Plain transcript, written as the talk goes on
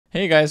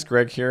Hey guys,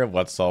 Greg here.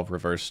 Let's solve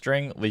reverse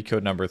string,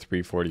 Leetcode number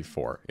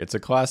 344. It's a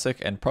classic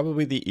and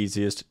probably the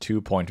easiest two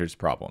pointers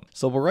problem.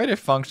 So we'll write a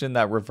function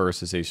that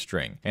reverses a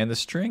string, and the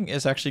string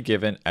is actually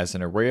given as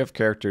an array of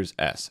characters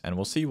s, and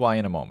we'll see why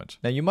in a moment.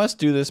 Now you must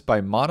do this by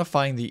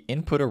modifying the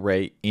input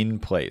array in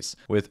place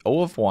with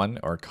O of 1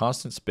 or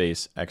constant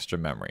space extra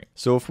memory.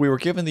 So if we were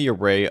given the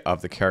array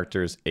of the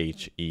characters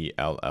h, e,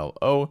 l, l,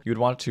 o, you'd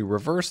want to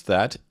reverse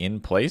that in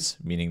place,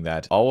 meaning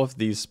that all of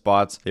these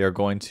spots, they are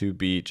going to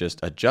be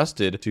just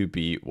adjusted to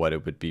be what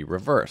it would be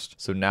reversed.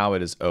 So now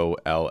it is O,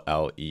 L,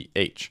 L, E,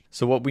 H.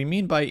 So what we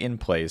mean by in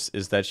place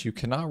is that you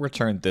cannot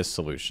return this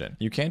solution.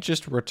 You can't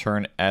just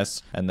return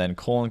s and then :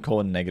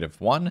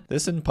 -1.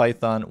 This in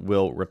Python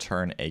will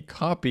return a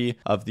copy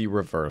of the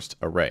reversed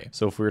array.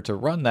 So if we were to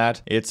run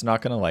that, it's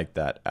not going to like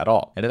that at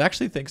all. And it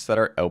actually thinks that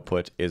our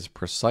output is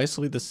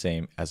precisely the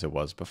same as it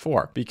was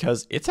before,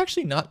 because it's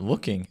actually not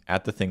looking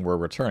at the thing we're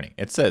returning.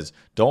 It says,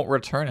 don't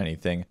return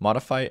anything,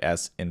 modify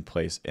s in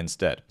place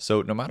instead.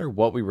 So no matter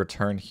what we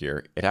return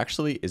here, it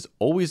actually is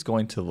always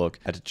going to look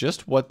at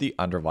just what the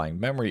underlying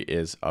memory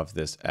is of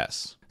this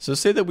s. So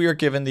say that we are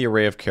given the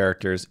array of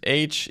characters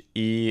h,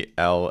 e,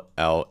 l,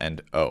 l,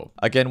 and o.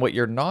 Again, what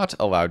you're not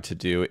allowed to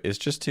do is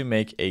just to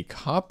make a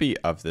copy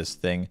of this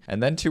thing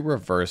and then to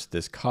reverse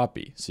this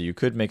copy. So you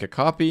could make a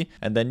copy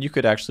and then you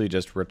could actually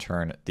just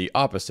return the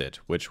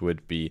opposite, which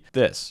would be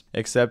this.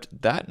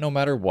 Except that no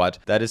matter what,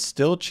 that is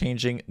still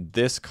changing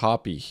this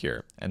copy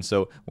here. And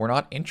so we're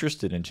not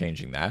interested in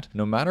changing that.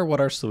 No matter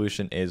what our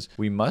solution is,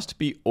 we must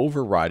be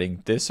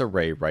overriding this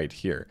array right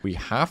here. We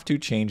have to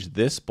change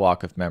this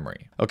block of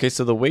memory. Okay,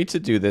 so the way to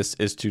do this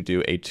is to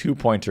do a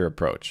two-pointer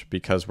approach.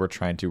 Because we're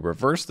trying to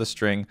reverse the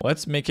string,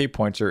 let's make a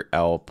pointer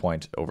L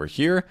point over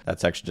here.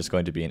 That's actually just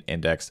going to be an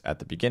index at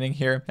the beginning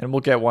here. And we'll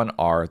get one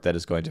R that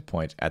is going to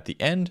point at the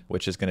end,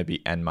 which is going to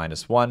be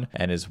n-1,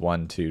 n is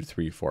 1, 2,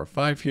 3, 4,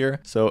 5 here.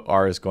 So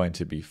R is going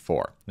to be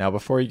 4. Now,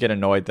 before you get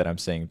annoyed that I'm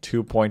saying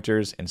two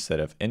pointers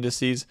instead of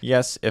indices,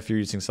 yes, if you're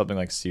using something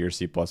like C or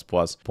C++,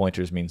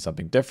 pointers mean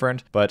something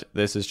different, but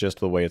this is just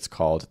the way it's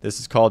called. This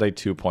is called a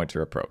two-pointer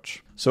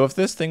approach. So if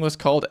this thing was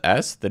called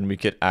s, then we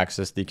could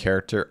access the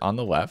character on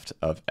the left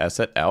of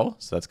s at l,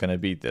 so that's going to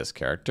be this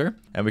character.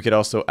 And we could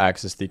also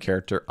access the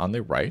character on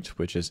the right,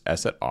 which is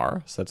s at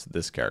r, so that's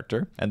this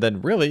character. And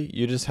then really,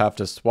 you just have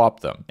to swap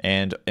them.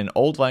 And in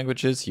old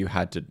languages, you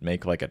had to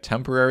make like a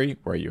temporary,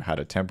 where you had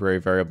a temporary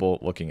variable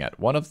looking at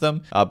one of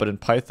them. But in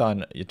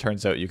Python, it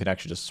turns out you can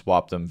actually just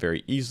swap them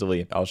very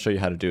easily. I'll show you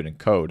how to do it in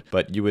code,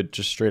 but you would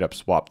just straight up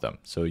swap them.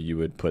 So you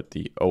would put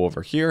the O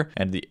over here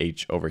and the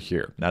H over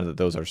here. Now that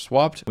those are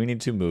swapped, we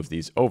need to move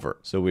these over.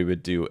 So we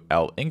would do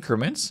L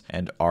increments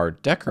and R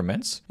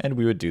decrements, and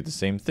we would do the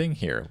same thing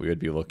here. We would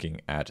be looking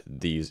at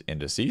these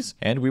indices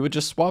and we would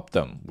just swap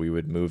them. We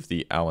would move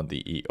the L and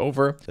the E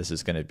over. This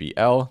is going to be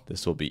L,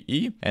 this will be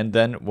E. And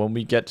then when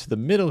we get to the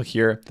middle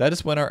here, that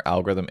is when our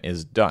algorithm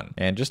is done.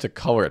 And just to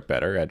color it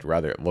better, I'd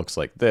rather it looks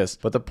like this,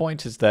 but the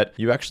point is that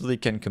you actually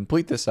can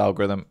complete this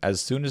algorithm as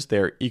soon as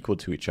they're equal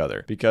to each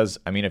other. Because,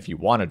 I mean, if you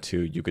wanted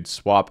to, you could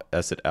swap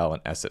s at l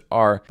and s at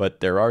r, but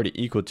they're already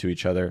equal to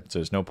each other, so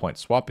there's no point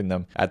swapping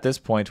them. At this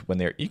point, when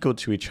they're equal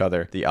to each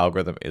other, the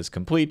algorithm is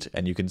complete,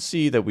 and you can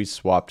see that we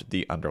swapped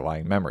the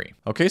underlying memory.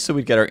 Okay, so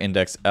we'd get our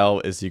index L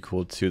is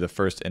equal to the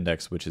first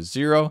index, which is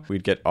 0.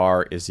 We'd get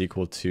R is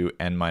equal to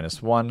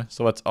n-1.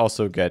 So let's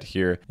also get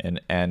here an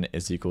n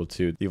is equal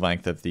to the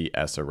length of the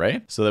S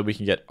array, so that we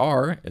can get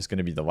R is going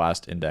to be the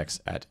last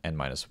index at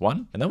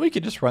n-1. And then we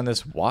can just run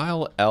this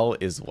while L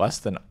is less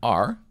than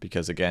R,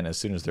 because again, as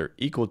soon as they're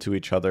equal to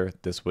each other,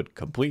 this would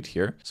complete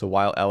here. So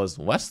while L is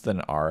less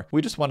than R,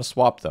 we just want to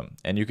swap them.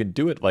 And you can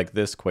do it like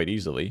this quite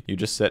easily. You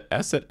just set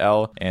S at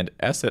L and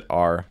S at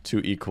R to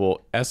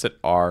equal S at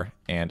R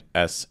and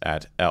S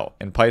at L.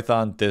 In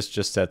Python, this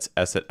just sets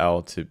S at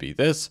L to be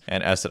this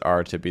and S at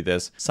R to be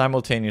this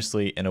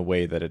simultaneously in a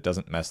way that it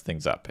doesn't mess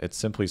things up. It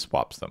simply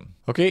swaps them.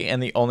 Okay,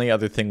 and the only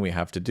other thing we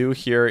have to do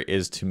here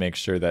is to make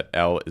sure that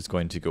L is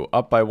going to go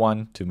up by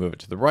 1 to move it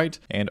to the right,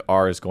 and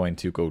R is going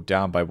to go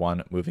down by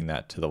 1, moving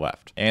that to the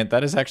left. And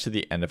that is actually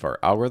the end of our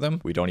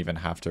algorithm. We don't even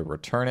have to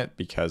return it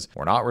because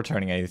we're not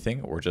returning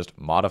anything. We're just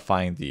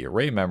modifying the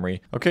array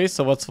memory. Okay,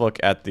 so let's look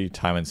at the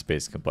time and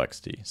space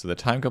complexity. So the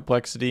time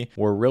complexity,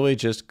 we're really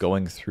just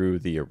going through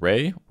the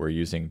array. We're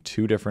using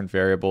two different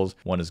variables.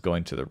 One is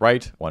going to the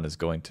right, one is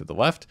going to the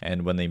left.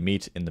 And when they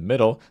meet in the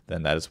middle,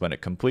 then that is when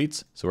it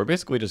completes. So we're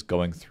basically just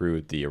going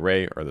through the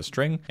array or the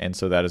string. And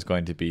so that is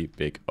going to be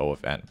big O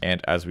of n.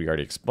 And as we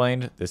already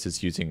explained, this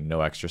is using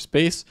no extra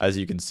space. As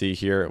you can see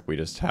here, we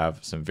just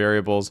have some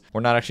variables.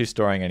 We're not actually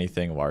storing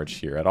anything large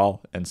here at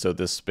all. And so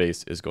this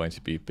space is going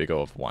to be big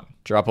O of 1.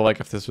 Drop a like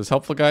if this was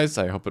helpful, guys.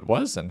 I hope it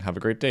was, and have a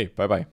great day. Bye-bye.